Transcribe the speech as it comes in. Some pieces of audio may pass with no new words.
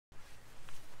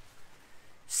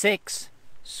6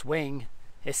 swing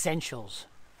essentials,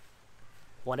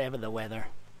 whatever the weather.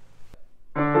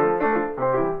 Number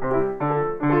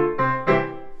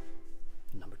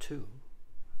 2,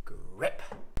 grip.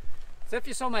 So if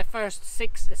you saw my first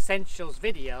 6 essentials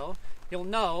video, you'll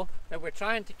know that we're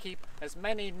trying to keep as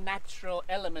many natural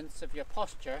elements of your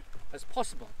posture as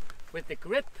possible. With the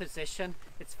grip position,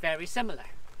 it's very similar.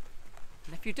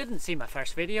 And if you didn't see my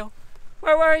first video,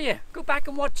 where were you? Go back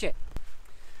and watch it.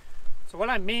 So what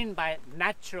I mean by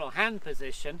natural hand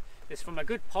position is, from a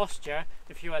good posture,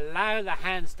 if you allow the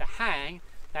hands to hang,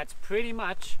 that's pretty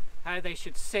much how they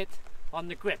should sit on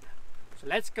the grip. So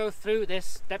let's go through this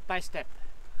step by step.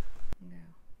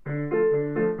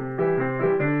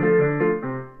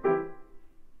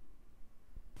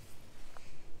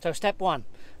 So step 1,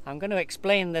 I'm going to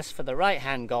explain this for the right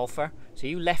hand golfer, so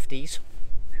you lefties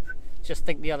just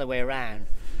think the other way around.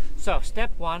 So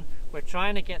step 1, we're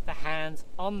trying to get the hands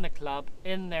on the club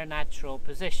in their natural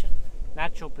position.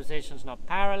 Natural position's not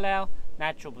parallel,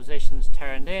 natural position's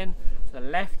turned in, so the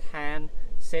left hand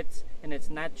sits in its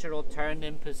natural turned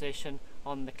in position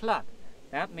on the club.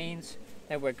 That means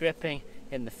that we're gripping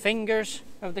in the fingers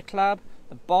of the club,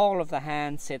 the ball of the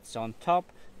hand sits on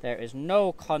top, there is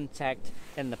no contact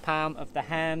in the palm of the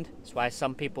hand. That's why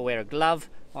some people wear a glove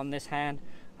on this hand,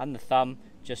 and the thumb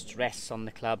just rests on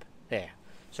the club there.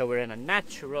 So we're in a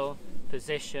natural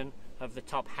position of the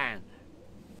top hand.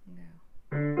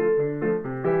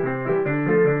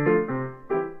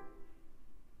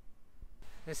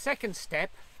 The second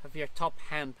step of your top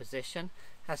hand position,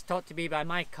 as taught to me by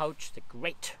my coach, the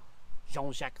great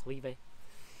Jean-Jacques Rivet,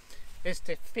 is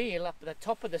to feel up at the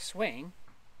top of the swing.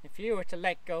 If you were to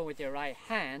let go with your right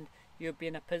hand, you'd be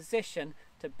in a position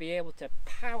to be able to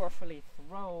powerfully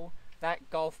throw that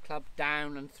golf club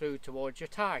down and through towards your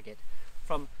target.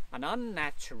 From an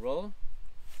unnatural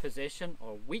position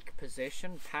or weak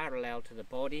position parallel to the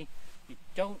body, you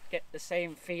don't get the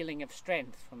same feeling of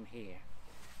strength from here.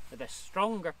 With a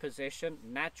stronger position,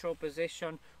 natural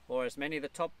position, or as many of the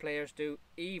top players do,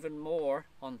 even more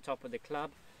on top of the club,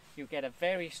 you get a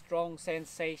very strong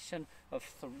sensation of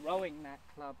throwing that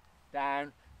club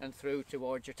down and through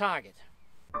towards your target.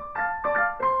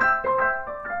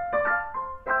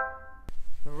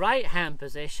 Right hand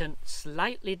position,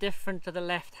 slightly different to the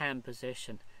left hand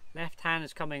position. Left hand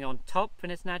is coming on top in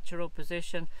its natural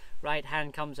position. Right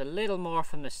hand comes a little more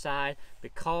from the side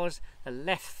because the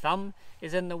left thumb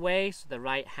is in the way, so the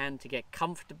right hand, to get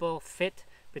comfortable, fit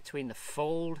between the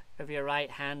fold of your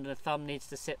right hand and the thumb, needs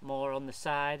to sit more on the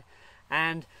side.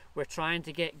 And we're trying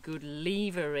to get good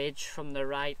leverage from the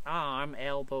right arm,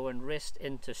 elbow and wrist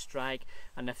into strike,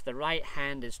 and if the right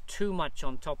hand is too much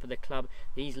on top of the club,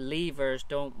 these levers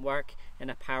don't work in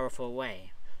a powerful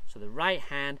way. So the right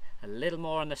hand a little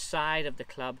more on the side of the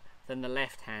club than the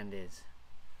left hand is.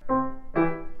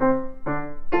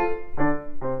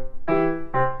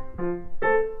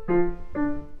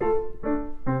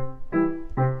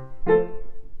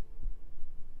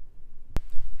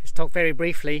 Let's talk very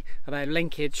briefly about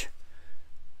linkage.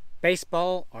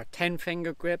 Baseball or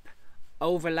 10-finger grip,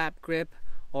 overlap grip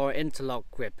or interlock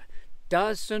grip.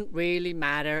 Doesn't really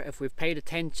matter if we've paid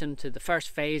attention to the first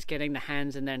phase, getting the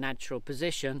hands in their natural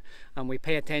position, and we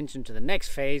pay attention to the next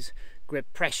phase, grip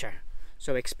pressure.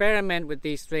 So experiment with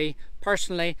these 3.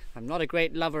 Personally, I'm not a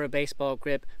great lover of baseball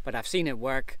grip, but I've seen it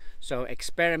work, so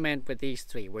experiment with these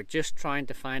 3. We're just trying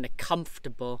to find a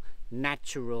comfortable,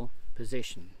 natural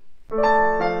position.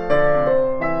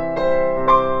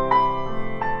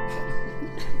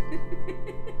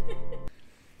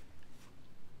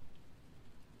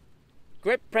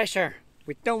 Grip pressure.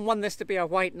 We don't want this to be a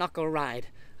white knuckle ride.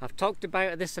 I've talked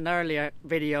about this in earlier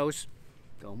videos.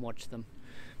 Go and watch them.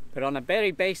 But on a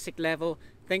very basic level,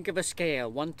 think of a scale,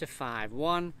 1 to 5.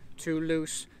 1, too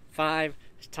loose, 5,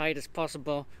 as tight as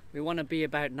possible. We want to be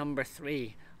about number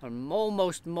 3. And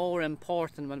almost more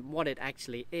important than what it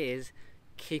actually is,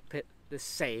 keep it the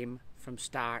same from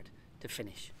start to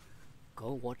finish.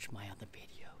 Go watch my other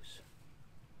videos.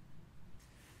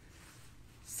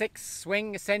 6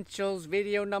 swing essentials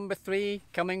video number 3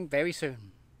 coming very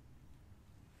soon.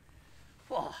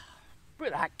 Oh,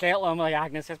 put that kettle on my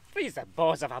Agnes, freeze the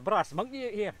balls of a brass monkey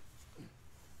out here.